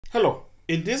Hello,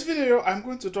 in this video I'm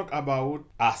going to talk about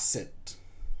asset.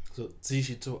 So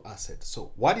digital asset.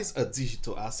 So what is a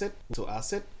digital asset?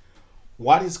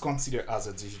 What is considered as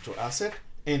a digital asset,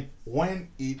 and when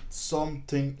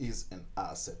something is an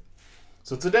asset.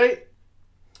 So today,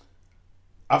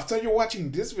 after you're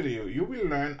watching this video, you will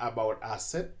learn about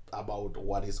asset, about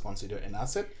what is considered an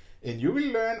asset, and you will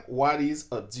learn what is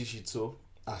a digital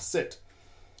asset.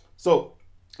 So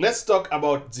let's talk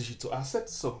about digital asset.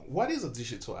 So what is a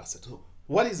digital asset?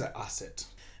 What is an asset?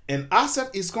 An asset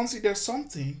is considered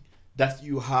something that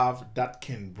you have that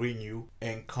can bring you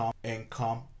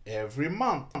income every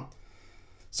month.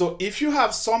 So if you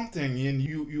have something and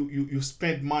you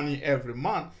spend money every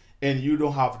month and you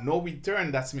don't have no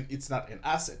return, that means it's not an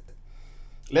asset.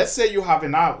 Let's say you have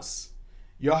an house.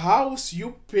 Your house,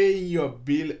 you pay your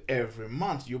bill every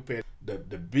month. You pay the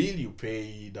bill, you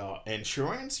pay the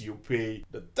insurance, you pay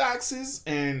the taxes,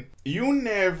 and you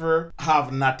never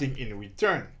have nothing in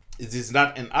return. It is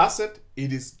not an asset.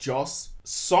 It is just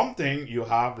something you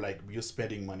have, like you're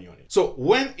spending money on it. So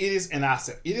when it is an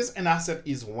asset,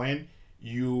 is when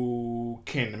you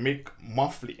can make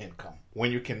monthly income,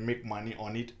 when you can make money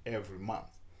on it every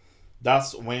month.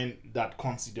 That's when that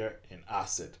considered an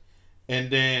asset. And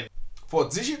then for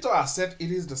digital asset,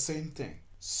 it is the same thing.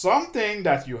 Something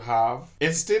that you have,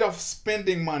 instead of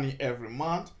spending money every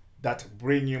month, that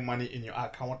bring you money in your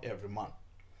account every month.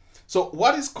 So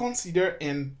what is considered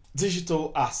in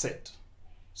digital asset?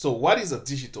 So what is a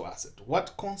digital asset?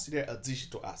 What considered a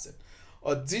digital asset?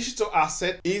 A digital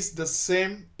asset is the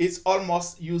same, it's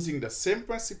almost using the same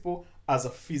principle as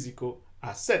a physical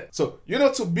asset. So,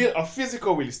 to build a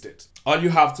physical real estate, all you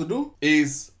have to do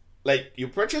is, like, you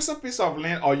purchase a piece of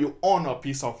land or you own a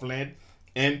piece of land,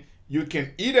 and you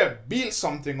can either build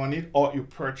something on it or you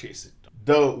purchase it.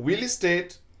 The real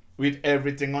estate with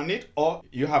everything on it, or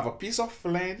you have a piece of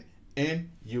land and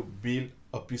you build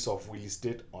a piece of real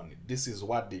estate on it. This is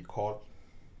what they call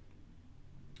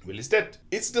real estate.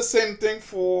 It's the same thing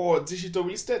for digital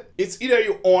real estate. It's either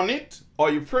you own it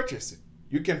or you purchase it.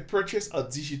 You can purchase a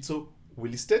digital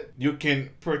real estate. You can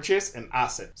purchase an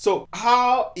asset. So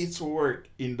how it works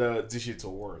in the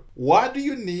digital world? What do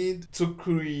you need to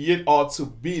create or to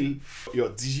build your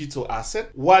digital asset?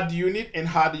 What do you need and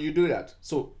how do you do that?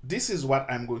 So this is what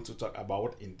I'm going to talk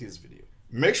about in this video.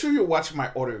 Make sure you watch my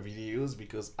other videos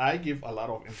because I give a lot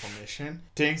of information,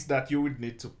 things that you would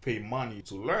need to pay money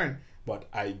to learn, but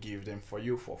I give them for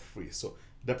you for free. So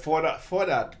for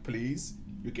that, please,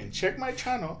 you can check my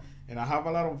channel and I have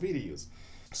a lot of videos.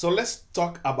 So let's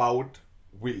talk about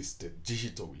real estate,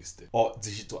 digital real estate or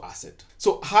digital asset.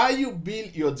 So how you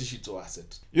build your digital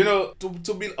asset?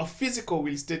 To build a physical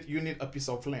real estate, you need a piece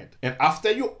of land. And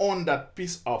after you own that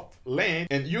piece of land,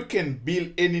 and you can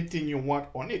build anything you want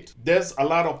on it. There's a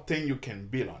lot of things you can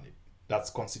build on it. That's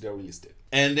considered real estate.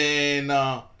 And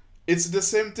then it's the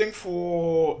same thing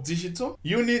for digital.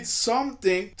 You need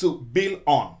something to build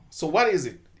on. So what is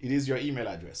it? It is your email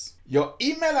address. Your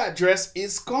email address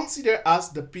is considered as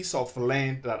the piece of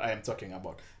land that I am talking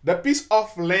about. The piece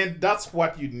of land, that's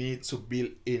what you need to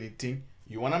build anything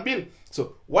you want to build.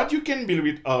 So what you can build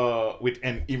with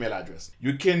an email address?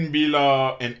 You can build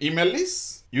an email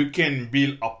list. You can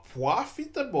build a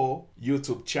profitable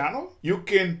YouTube channel. You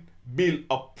can build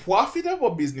a profitable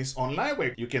business online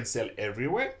where you can sell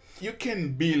everywhere. You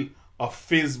can build a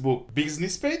Facebook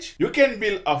business page. You can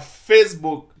build a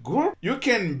Facebook group. You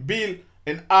can build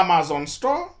an Amazon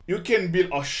store. You can build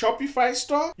a Shopify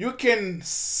store. You can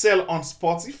sell on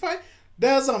Spotify.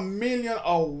 There's a million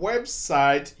of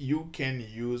websites you can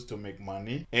use to make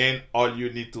money, and all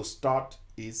you need to start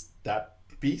is that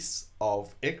piece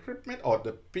of equipment or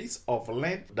the piece of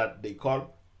land that they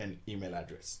call an email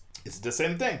address. It's the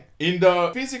same thing. In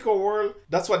the physical world,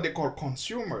 that's what they call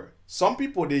consumer. Some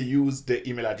people, they use the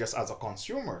email address as a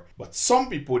consumer, but some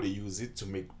people, they use it to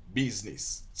make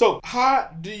business. So how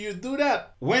do you do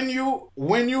that? When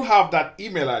you have that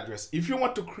email address, if you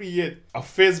want to create a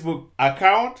Facebook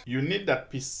account, you need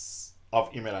that piece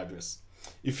of email address.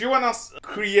 If you want to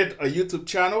create a YouTube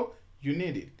channel, you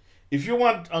need it. If you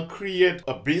want to create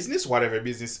a business, whatever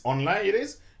business online it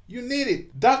is, you need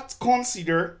it. That's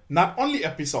considered not only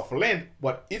a piece of land,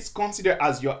 but it's considered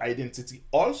as your identity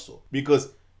also,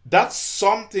 because that's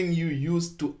something you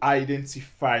use to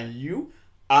identify you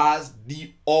as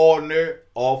the owner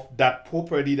of that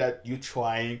property that you're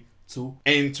trying to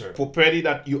enter, property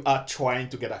that you are trying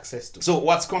to get access to. So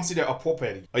what's considered a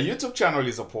property? A YouTube channel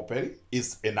is a property,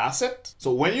 it's an asset.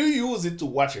 So when you use it to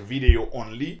watch a video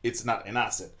only, it's not an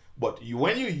asset. But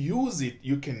when you use it,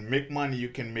 you can make money, you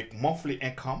can make monthly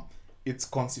income. It's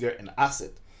considered an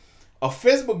asset. A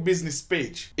Facebook business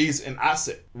page is an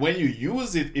asset. When you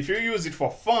use it, if you use it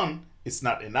for fun, it's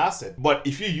not an asset. But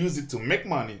if you use it to make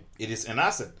money, it is an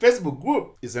asset. Facebook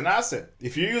group is an asset.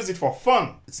 If you use it for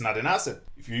fun, it's not an asset.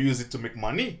 If you use it to make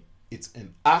money, it's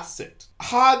an asset.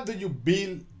 How do you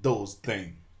build those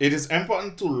things? It is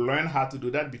important to learn how to do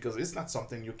that, because it's not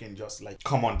something you can just like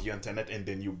come on the internet and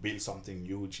then you build something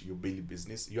huge, you build a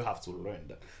business. You have to learn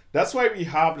that. That's why we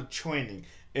have the training.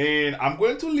 And I'm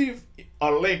going to leave a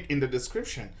link in the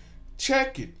description.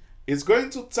 Check it. It's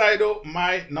going to title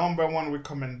my #1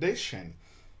 recommendation.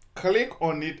 Click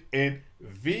on it and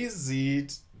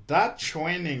visit that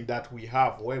training that we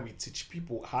have where we teach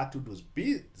people how to do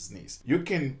business. You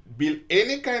can build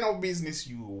any kind of business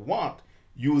you want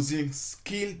using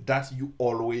skill that you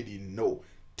already know,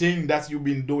 thing that you've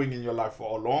been doing in your life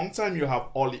for a long time. You have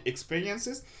all the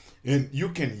experiences and you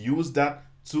can use that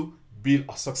to build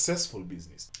a successful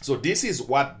business. So this is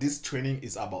what this training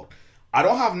is about. I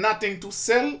don't have nothing to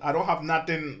sell. I don't have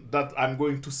nothing that I'm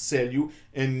going to sell you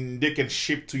and they can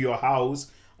ship to your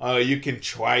house. You can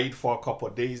try it for a couple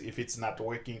of days. If it's not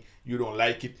working, you don't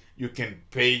like it, you can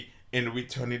pay and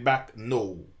return it back.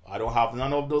 No, I don't have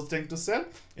none of those things to sell,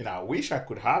 and I wish I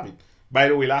could have it. By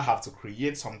the way, I have to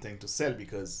create something to sell,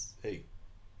 because hey,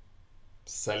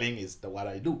 selling is what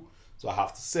I do. So I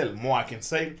have to sell. More I can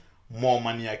sell, more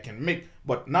money I can make.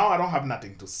 But now I don't have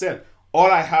nothing to sell.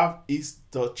 All I have is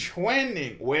the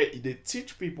training where they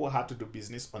teach people how to do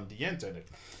business on the internet.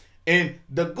 And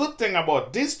the good thing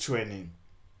about this training,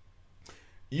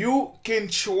 you can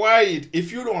try it.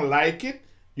 If you don't like it,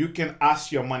 you can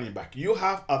ask your money back. You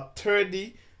have a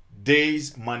 30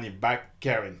 days money back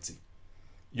guarantee.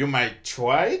 You might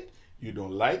try it, you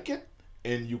don't like it,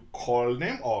 and you call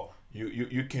them, or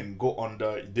you can go on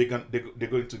the, they're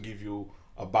going to give you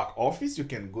a back office. You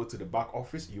can go to the back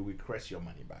office, you request your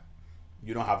money back.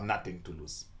 You don't have nothing to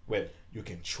lose. Well, you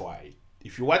can try it.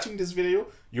 If you're watching this video,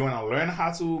 you want to learn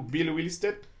how to build real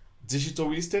estate, digital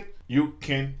real estate, you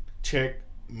can check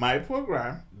my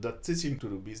program, the teaching to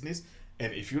do business.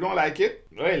 And if you don't like it,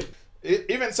 well,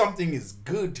 even something is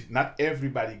good, not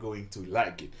everybody going to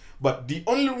like it. But the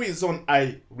only reason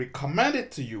I recommend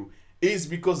it to you is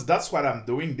because that's what I'm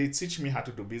doing. They teach me how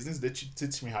to do business. They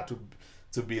teach me how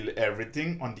to build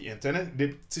everything on the internet.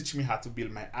 They teach me how to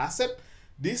build my asset.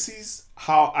 This is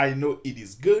how I know it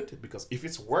is good, because if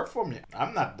it's work for me,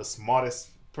 I'm not the smartest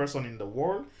person in the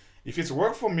world. If it's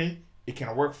work for me, it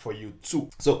can work for you too.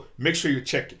 So make sure you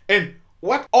check it. And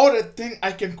what other thing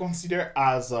I can consider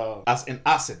as an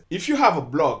asset? If you have a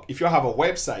blog, if you have a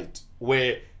website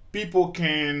where people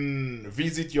can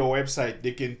visit your website,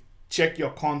 they can check your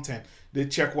content, they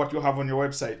check what you have on your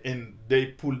website, and they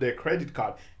pull their credit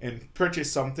card and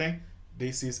purchase something,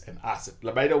 this is an asset.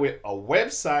 By the way, a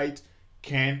website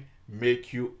can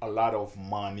make you a lot of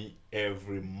money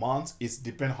every month. It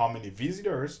depends how many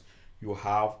visitors you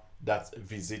have that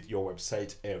visit your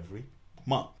website every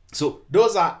month. So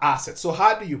those are assets. So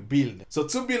how do you build? So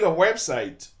to build a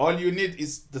website, all you need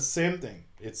is the same thing.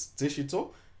 It's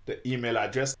digital, the email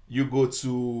address. You go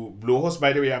to Bluehost.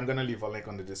 By the way, I'm going to leave a link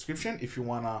on the description. If you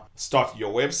want to start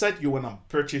your website, you want to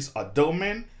purchase a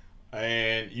domain,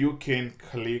 and you can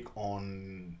click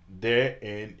on there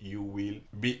and you will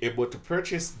be able to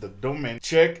purchase the domain.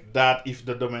 Check that if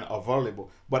the domain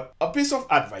available. But a piece of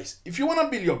advice, if you want to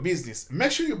build your business,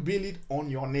 make sure you build it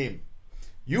on your name.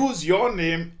 Use your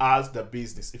name as the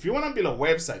business. If you want to build a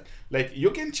website, like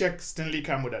you can check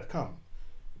stanleycamo.com.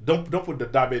 Don't put the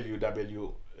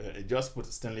www, just put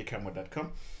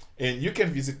stanleycamo.com. And you can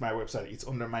visit my website. It's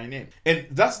under my name. And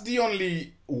that's the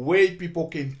only way people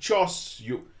can trust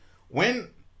you. When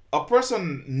a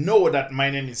person know that my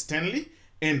name is Stanley,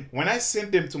 and when I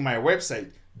send them to my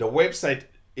website, the website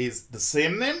is the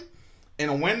same name.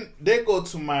 And when they go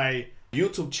to my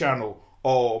YouTube channel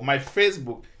or my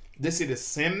Facebook, they see the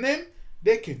same name,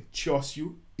 they can trust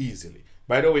you easily.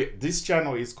 By the way, this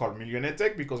channel is called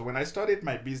Millionairetek because when I started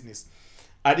my business,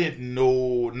 I didn't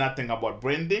know nothing about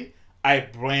branding. I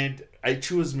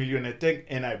choose Millionairetek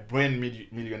and I brand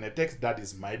Millionairetek. That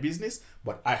is my business,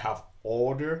 but I have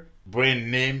other brand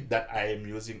name that I am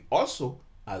using also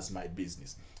as my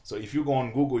business. So if you go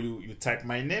on Google, you type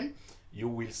my name, you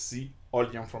will see all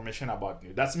the information about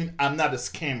me. That means I'm not a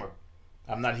scammer.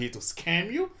 I'm not here to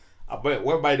scam you. But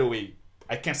well, by the way,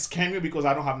 I can't scam you because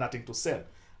I don't have nothing to sell.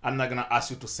 I'm not gonna ask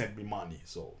you to send me money,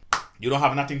 so you don't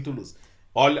have nothing to lose.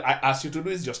 All I ask you to do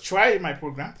is just try my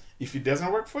program. If it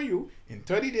doesn't work for you, in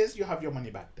 30 days you have your money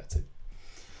back. That's it.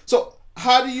 So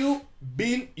how do you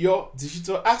build your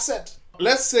digital asset?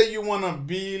 Let's say you want to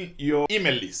build your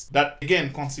email list. That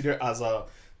again consider as a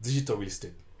digital real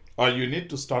estate. All you need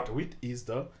to start with is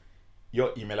the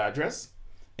your email address,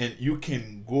 and you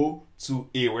can go to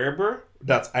Aweber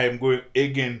that I am going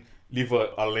again leave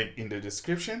a link in the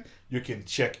description. You can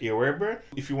check Aweber.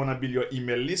 If you want to build your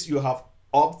email list, you have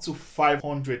up to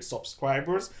 500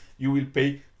 subscribers. You will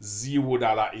pay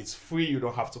 $0. It's free. You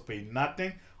don't have to pay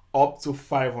nothing. Up to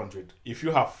 500. If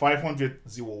you have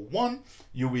 501,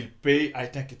 you will pay, I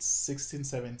think it's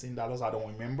 $16-17. I don't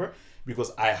remember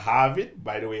because I have it.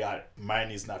 By the way,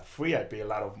 mine is not free. I pay a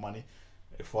lot of money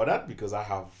for that because I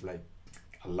have like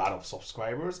a lot of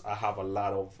subscribers. I have a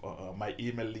lot of my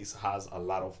email list has a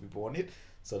lot of people on it,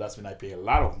 so that's when I pay a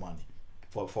lot of money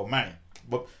for mine.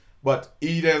 But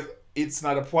it's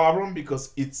not a problem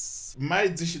because it's my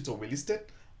digital real estate.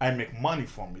 I make money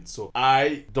from it, so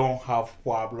I don't have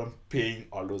problem paying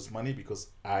all those money because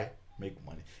I make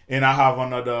money. And I have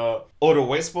another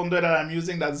autoresponder that I'm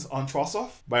using that is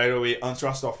Untrustsoft. By the way,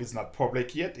 Untrustsoft is not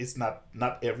public yet. It's not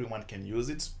everyone can use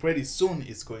it. Pretty soon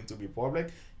it's going to be public.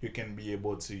 You can be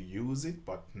able to use it,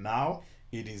 but now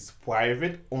it is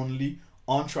private. Only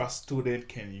Untrust student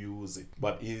can use it.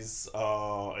 But it's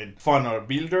a funnel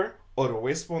builder,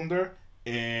 autoresponder,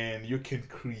 and you can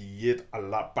create a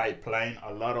lot pipeline,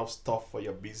 a lot of stuff for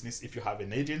your business. If you have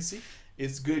an agency,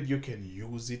 it's good. You can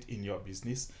use it in your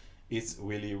business. It's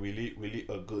really, really, really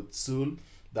a good tool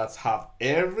that have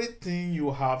everything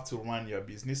you have to run your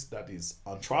business. That is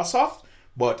on Trustsoft,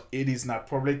 but it is not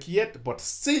public yet, but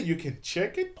still you can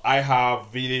check it. I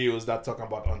have videos that talk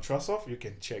about on Trustsoft. You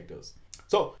can check those.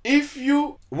 So if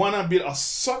you want to build a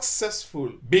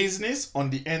successful business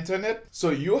on the internet, so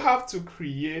you have to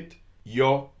create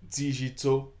your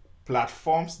digital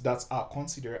platforms that are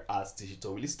considered as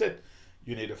digital real estate.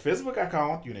 You need a Facebook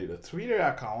account, you need a Twitter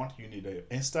account, you need an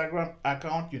Instagram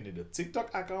account, you need a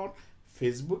TikTok account,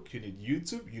 Facebook, you need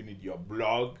YouTube, you need your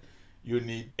blog, you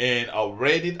need a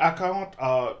Reddit account.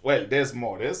 Well, there's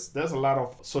more. There's a lot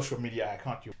of social media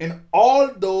accounts. And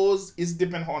all those is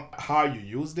depend on how you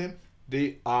use them.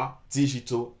 They are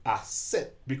digital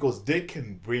asset because they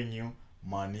can bring you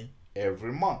money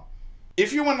every month.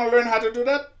 If you want to learn how to do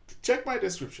that, check my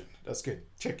description. That's good.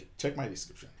 Check it. Check my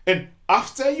description. And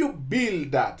after you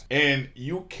build that, and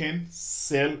you can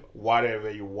sell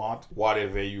whatever you want,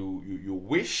 whatever you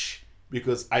wish,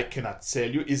 because I cannot tell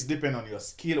you. It's depend on your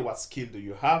skill. What skill do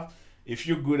you have? If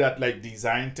you're good at like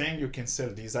design thing, you can sell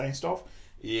design stuff.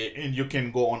 And you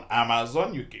can go on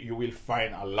Amazon. You will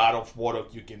find a lot of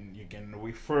product. You can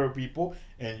refer people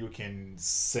and you can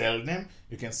sell them.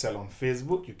 You can sell on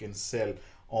Facebook. You can sell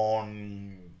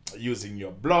on using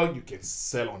your blog. You can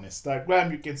sell on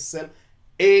Instagram. You can sell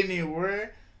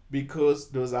anywhere because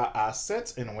those are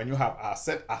assets. And when you have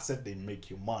asset they make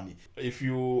you money. If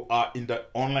you are in the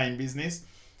online business,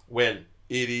 well,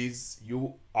 it is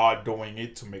you are doing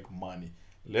it to make money.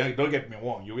 Don't get me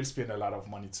wrong, you will spend a lot of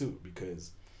money too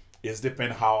because it's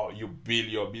depend how you build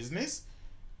your business.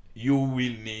 You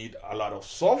will need a lot of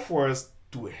softwares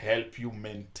to help you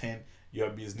maintain your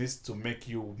business, to make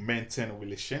you maintain a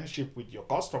relationship with your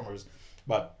customers,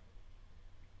 but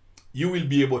you will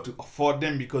be able to afford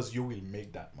them because you will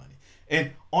make that money.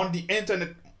 And on the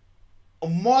internet,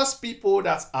 most people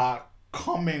that are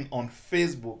coming on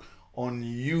Facebook, on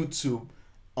YouTube,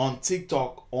 on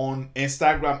TikTok, on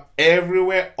Instagram,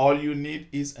 everywhere, all you need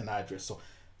is an address. So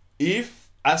if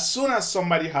as soon as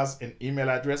somebody has an email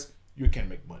address, you can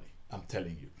make money. I'm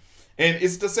telling you. And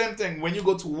it's the same thing when you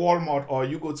go to Walmart or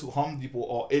you go to Home Depot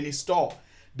or any store.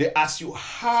 They ask you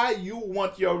how you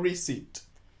want your receipt.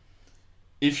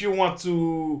 If you want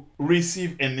to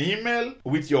receive an email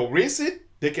with your receipt,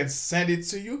 they can send it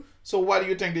to you. So what do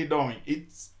you think they're doing?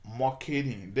 It's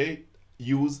marketing. They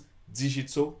use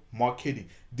digital marketing.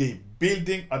 They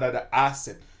building another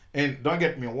asset. And don't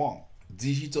get me wrong,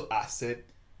 digital asset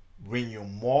bring you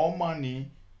more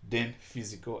money than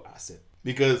physical asset.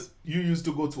 Because you used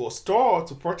to go to a store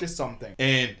to purchase something,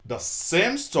 and the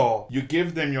same store, you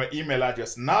give them your email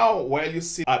address. Now, while you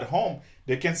sit at home,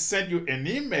 they can send you an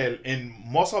email, and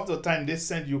most of the time they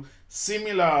send you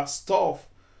similar stuff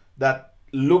that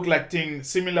look like things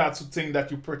similar to things that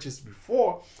you purchased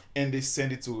before, and they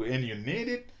send it to you, and you need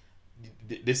it.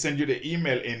 They send you the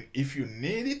email, and if you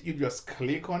need it, you just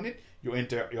click on it, you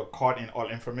enter your card and all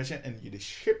information, and they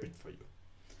ship it for you.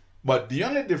 But the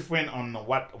only difference on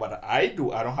what I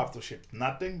do, I don't have to ship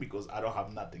nothing because I don't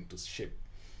have nothing to ship.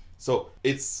 So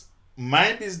it's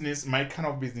my business, my kind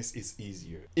of business is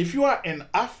easier. If you are an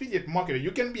affiliate marketer,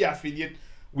 you can be affiliate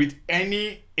with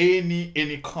any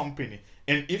company.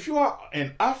 And if you are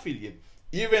an affiliate,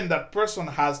 even that person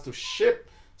has to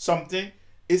ship something,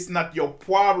 it's not your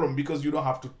problem because you don't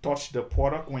have to touch the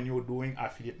product when you're doing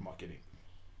affiliate marketing.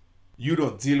 You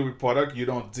don't deal with product, you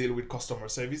don't deal with customer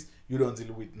service, You don't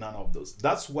deal with none of those.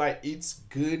 That's why it's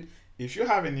good if you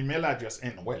have an email address,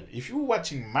 and well, if you're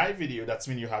watching my video, that's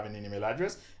mean you have an email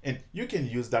address and you can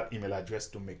use that email address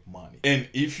to make money. And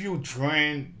if you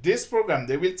join this program,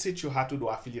 they will teach you how to do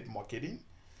affiliate marketing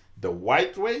the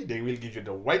right way. They will give you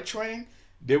the right training.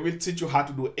 They will teach you how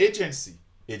to do agency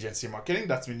marketing.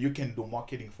 That's when you can do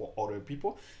marketing for other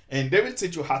people. And they will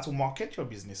teach you how to market your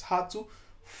business, how to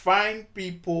find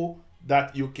people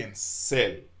that you can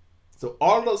sell. So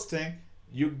all those things,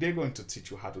 they're going to teach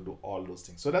you how to do all those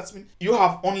things. So that's mean you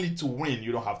have only to win.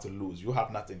 You don't have to lose. You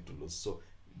have nothing to lose. So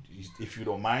if you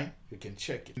don't mind, you can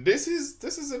check it. This is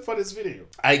it for this video.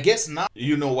 I guess now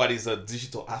you know what is a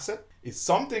digital asset. It's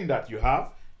something that you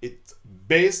have. It's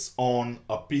based on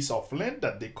a piece of land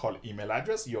that they call email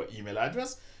address, your email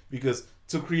address. Because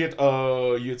to create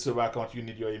a YouTube account, you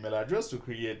need your email address. To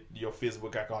create your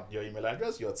Facebook account, your email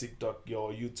address, your TikTok,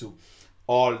 your YouTube,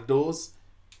 all those,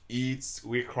 it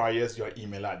requires your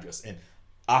email address. And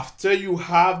after you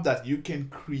have that, you can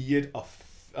create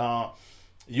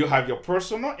you have your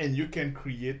personal, and you can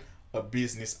create a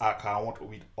business account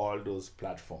with all those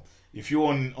platforms. If you're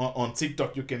on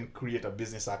TikTok, you can create a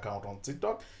business account on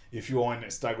TikTok. If you're on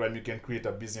Instagram, you can create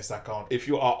a business account. If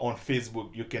you are on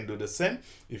Facebook, you can do the same.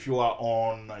 If you are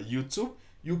on YouTube,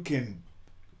 you can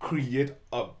create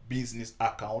a business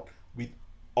account with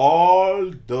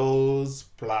all those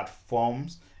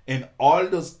platforms. And all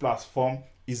those platforms,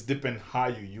 is depend how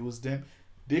you use them.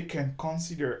 They can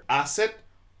consider asset,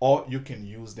 or you can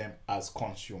use them as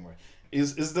consumer.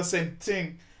 It's the same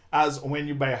thing as when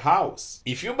you buy a house.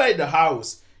 If you buy the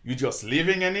house, you're just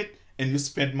living in it and you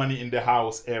spend money in the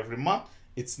house every month,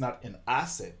 it's not an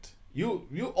asset.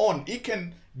 You own it,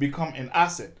 can become an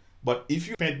asset. But if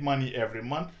you spend money every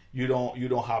month, you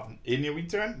don't have any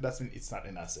return, that's mean it's not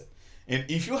an asset. And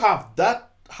if you have that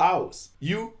house,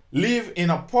 you live in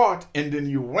a part and then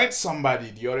you rent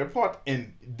somebody the other part,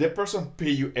 and the person pay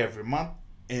you every month,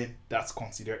 and that's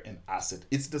considered an asset.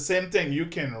 It's the same thing. You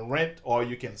can rent or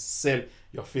you can sell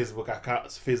your Facebook account,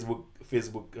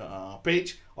 Facebook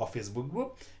page or Facebook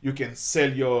group. You can sell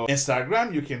your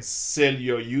Instagram. You can sell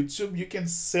your YouTube. You can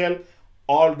sell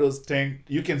all those things.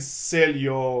 You can sell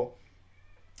your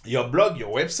blog,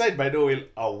 your website. By the way,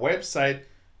 a website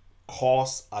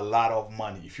costs a lot of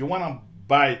money. If you want to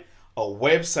buy a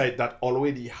website that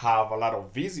already have a lot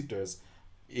of visitors,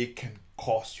 it can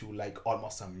cost you like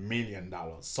almost $1 million.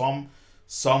 Some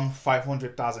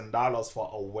 $500,000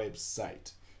 for a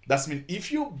website. That's mean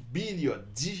if you build your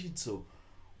digital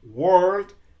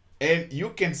world and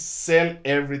you can sell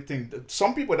everything.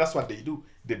 Some people, that's what they do.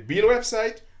 They build a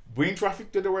website, bring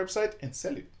traffic to the website, and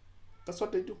sell it. That's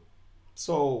what they do.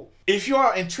 So if you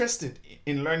are interested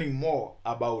in learning more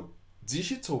about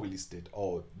digital real estate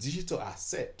or digital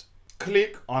asset,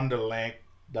 click on the link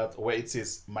where it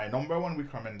says my #1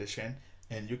 recommendation,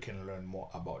 and you can learn more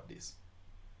about this.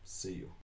 See you.